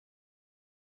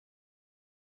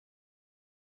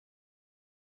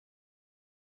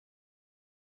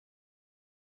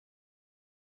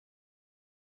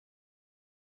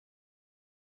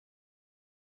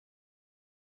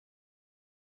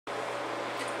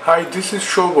Hi, this is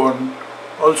Shoban,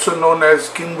 also known as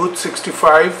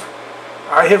Kimbooth65.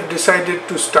 I have decided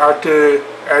to start a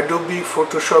Adobe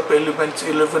Photoshop Elements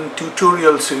 11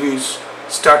 tutorial series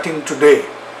starting today.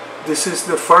 This is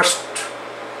the first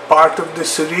part of the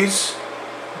series.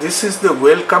 This is the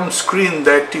welcome screen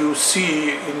that you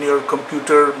see in your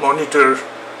computer monitor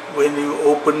when you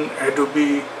open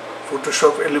Adobe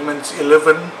Photoshop Elements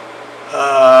 11.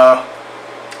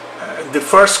 The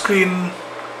first screen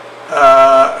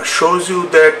shows you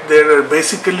that there are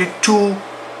basically two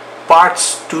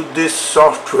parts to this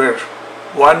software.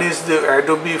 One is the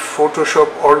Adobe Photoshop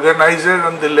Organizer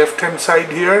on the left hand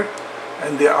side here,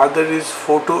 and the other is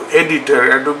Photo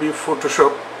Editor, Adobe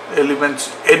Photoshop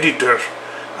Elements Editor.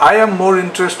 I am more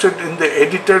interested in the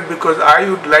editor because I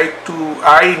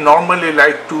normally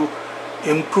like to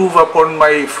improve upon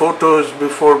my photos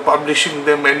before publishing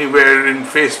them anywhere in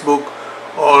Facebook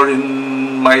or in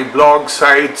my blog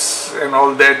sites and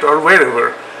all that, or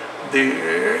wherever.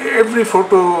 Every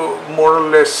photo more or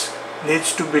less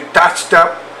needs to be touched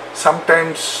up.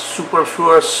 Sometimes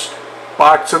superfluous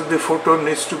parts of the photo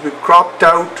needs to be cropped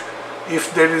out.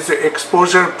 If there is an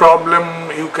exposure problem,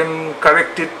 you can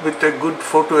correct it with a good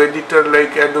photo editor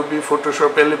like Adobe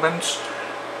Photoshop Elements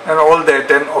and all that.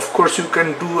 And of course you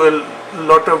can do a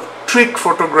lot of trick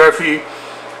photography.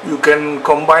 You can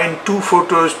combine two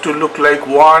photos to look like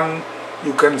one.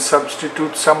 You can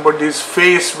substitute somebody's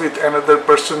face with another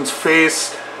person's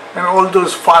face and all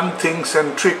those fun things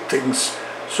and trick things.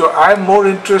 So I'm more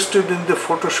interested in the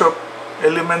Photoshop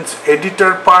Elements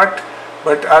editor part,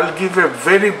 but I'll give a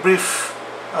very brief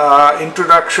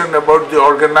introduction about the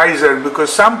organizer,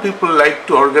 because some people like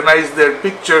to organize their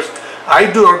pictures.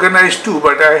 I do organize too,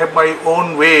 but I have my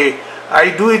own way.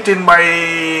 I do it in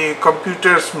my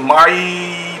computer's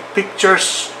My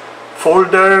Pictures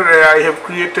folder. I have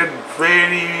created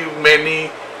very many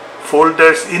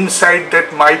folders inside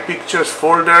that My Pictures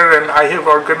folder, and I have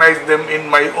organized them in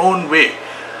my own way.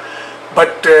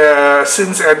 But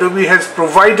since Adobe has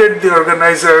provided the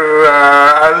organizer,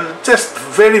 I'll just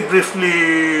very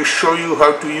briefly show you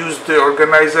how to use the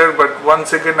organizer. But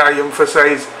once again I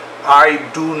emphasize, I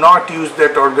do not use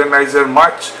that organizer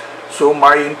much. So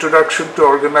my introduction to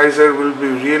organizer will be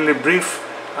really brief.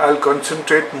 I'll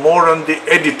concentrate more on the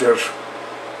editor.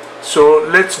 So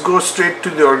let's go straight to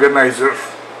the organizer.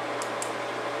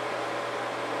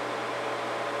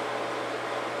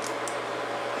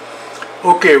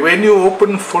 Okay, when you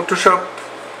open Photoshop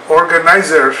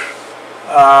Organizer,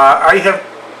 I have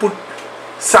put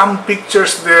some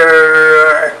pictures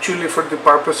there actually for the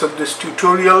purpose of this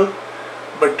tutorial,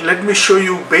 but let me show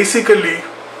you. Basically,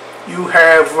 you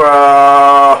have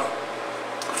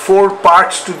four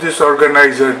parts to this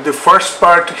organizer. The first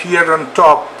part here on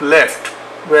top left,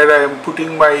 where I am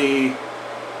putting my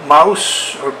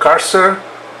mouse or cursor,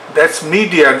 that's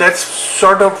media. That's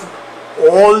sort of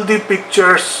all the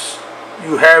pictures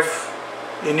you have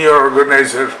in your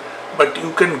organizer, but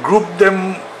you can group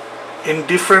them in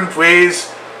different ways.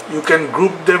 You can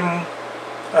group them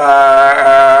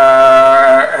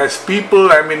as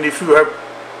people. I mean, if you have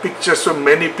pictures of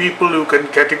many people, you can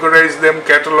categorize them,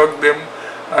 catalog them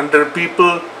under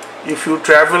people. If you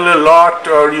travel a lot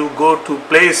or you go to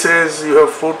places, you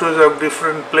have photos of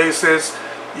different places,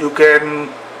 you can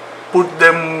put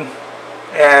them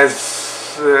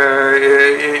as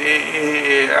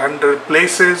under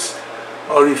places.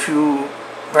 Or if you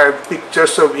have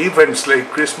pictures of events like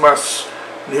Christmas,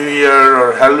 New Year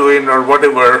or Halloween or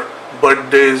whatever,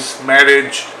 birthdays,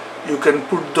 marriage, you can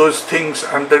put those things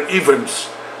under events.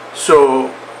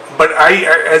 So, but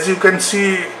as you can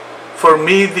see, for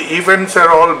me the events are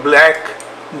all black,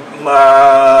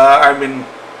 I mean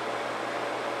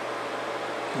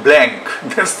blank.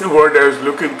 That's the word I was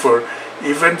looking for.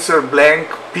 Events are blank,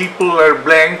 people are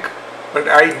blank, but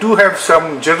I do have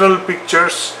some general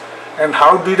pictures. And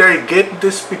how did I get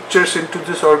these pictures into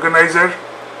this organizer?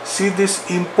 See this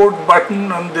import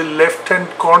button on the left hand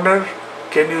corner?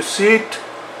 Can you see it?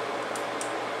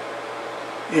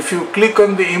 If you click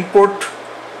on the import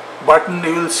button,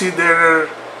 you will see there are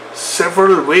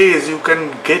several ways you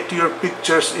can get your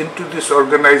pictures into this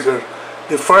organizer.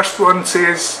 The first one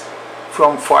says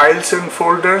from files and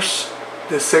folders.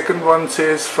 The second one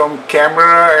says from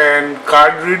camera and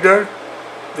card reader.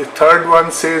 The third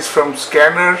one says from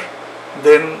scanner,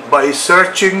 then by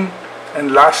searching,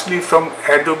 and lastly from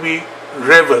Adobe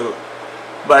Revel.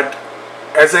 But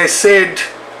as I said,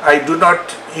 I do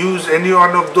not use any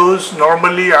one of those.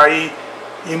 Normally I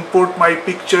import my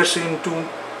pictures into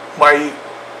my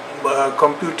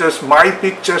computer's My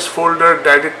Pictures folder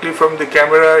directly from the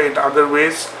camera in other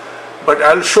ways. But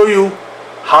I'll show you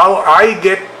how I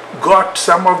get got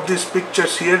some of these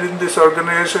pictures here in this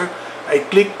organizer. I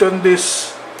clicked on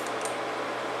this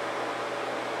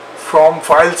from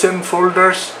files and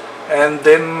folders, and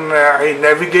then I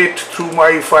navigate through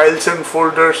my files and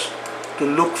folders to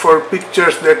look for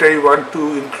pictures that I want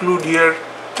to include here.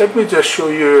 Let me just show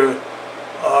you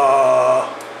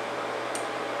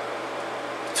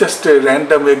just a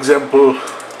random example.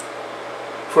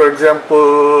 For example,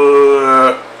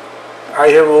 I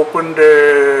have opened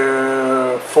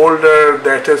a folder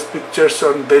that has pictures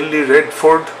on Delhi Red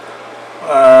Fort.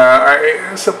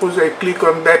 I suppose I click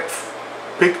on that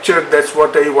picture, that's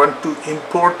what I want to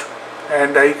import,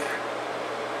 and I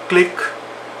click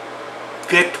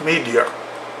Get Media,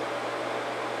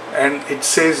 and it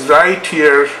says right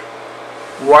here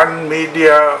one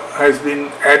media has been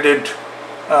added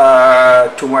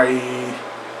to my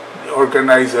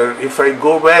organizer. If I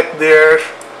go back there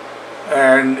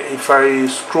and if I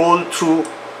scroll through,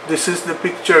 this is the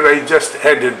picture I just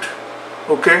added.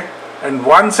 Okay, and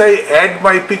once I add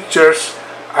my pictures,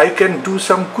 I can do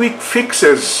some quick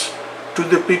fixes to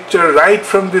the picture right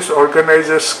from this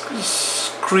organizer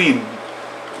screen.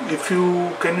 If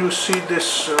you can you see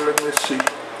this, let me see.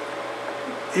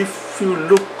 If you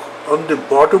look on the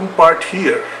bottom part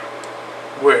here,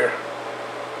 where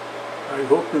I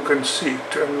hope you can see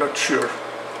it, I'm not sure.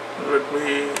 Let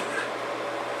me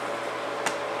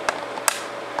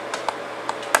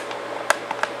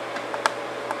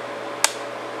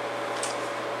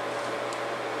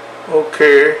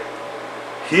okay,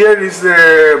 here is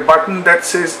the button that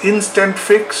says Instant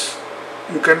Fix.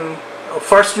 You can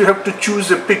first you have to choose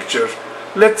a picture.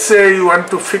 Let's say you want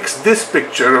to fix this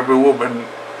picture of a woman,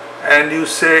 and you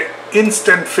say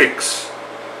Instant Fix.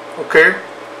 Okay,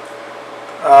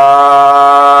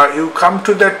 you come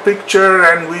to that picture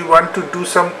and we want to do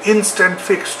some instant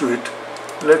fix to it.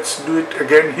 Let's do it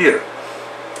again here,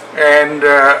 and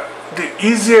the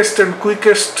easiest and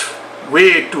quickest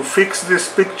way to fix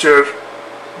this picture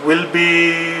will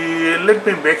be, let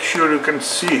me make sure you can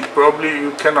see it. Probably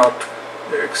you cannot,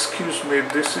 excuse me,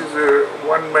 this is a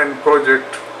one-man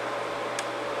project.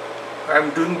 I'm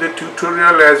doing the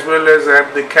tutorial as well as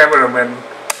I'm the cameraman.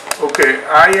 Okay,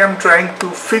 I am trying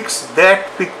to fix that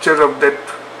picture of that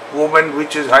woman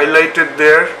which is highlighted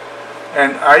there,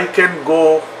 and I can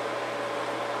go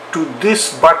to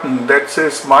this button that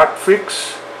says Smart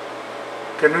Fix.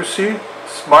 Can you see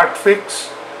Smart Fix?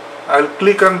 I'll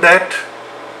click on that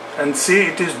and see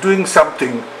it is doing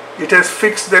something. It has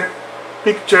fixed that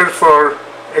picture for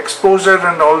exposure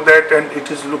and all that, and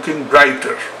it is looking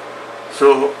brighter.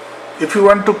 So if you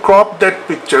want to crop that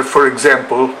picture, for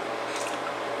example,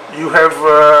 you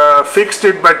have fixed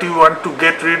it but you want to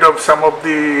get rid of some of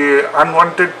the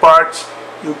unwanted parts,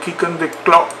 you click on the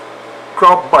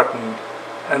crop button,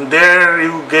 and there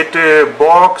you get a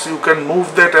box. You can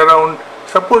move that around.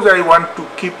 Suppose I want to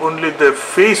keep only the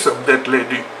face of that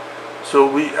lady,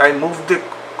 so I move the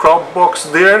crop box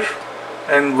there,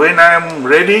 and when I am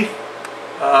ready,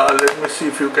 let me see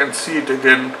if you can see it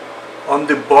again. On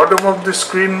the bottom of the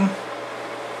screen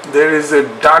there is a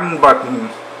Done button.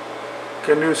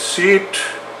 Can you see it?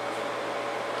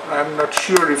 I'm not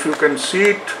sure if you can see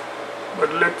it,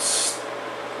 but let's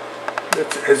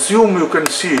assume you can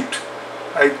see it.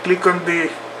 I click on the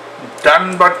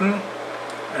Done button,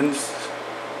 and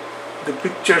the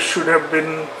picture should have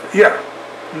been, yeah,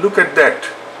 look at that.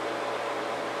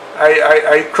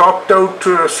 I cropped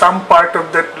out some part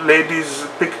of that lady's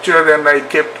picture and I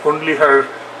kept only her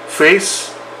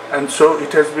face, and so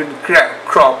it has been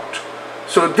cropped.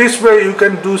 So this way you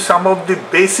can do some of the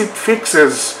basic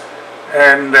fixes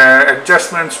and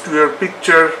adjustments to your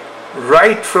picture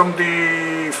right from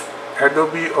the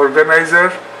Adobe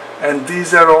organizer, and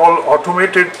these are all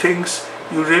automated things.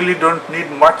 You really don't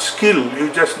need much skill,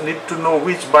 you just need to know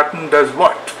which button does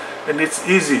what, and it's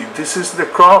easy. This is the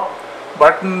crop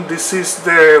button, this is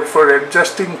the for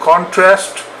adjusting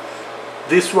contrast,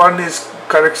 this one is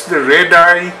corrects the red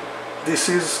eye, this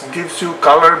is gives you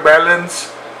color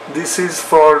balance, this is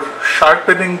for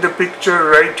sharpening the picture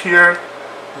right here,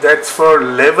 that's for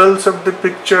levels of the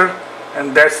picture,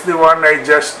 and that's the one I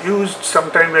just used some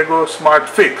time ago, Smart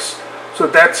Fix. So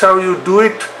that's how you do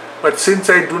it. But since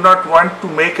I do not want to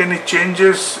make any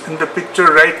changes in the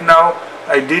picture right now,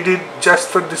 I did it just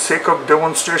for the sake of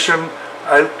demonstration.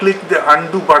 I'll click the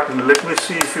Undo button. Let me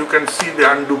see if you can see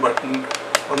the Undo button.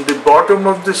 On the bottom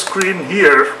of the screen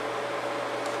here,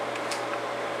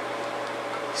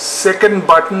 second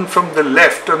button from the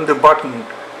left on the button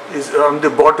is on the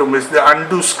bottom is the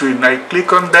Undo screen. I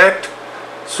click on that,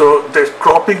 so the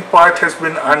cropping part has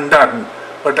been undone.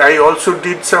 But I also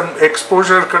did some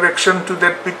exposure correction to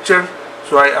that picture,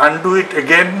 so I undo it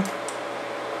again,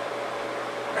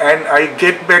 and I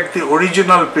get back the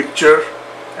original picture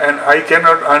and I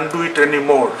cannot undo it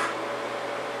anymore.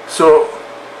 So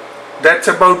that's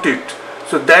about it.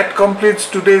 So that completes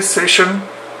today's session.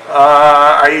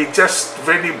 I just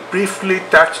very briefly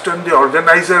touched on the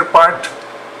organizer part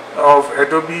of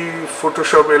Adobe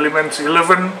Photoshop Elements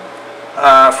 11.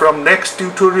 From next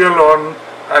tutorial on,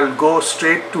 I'll go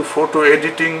straight to photo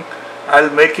editing.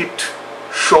 I'll make it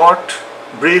short,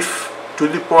 brief, to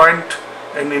the point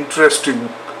and interesting.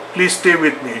 Please stay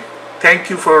with me. Thank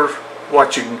you for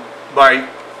watching. Bye.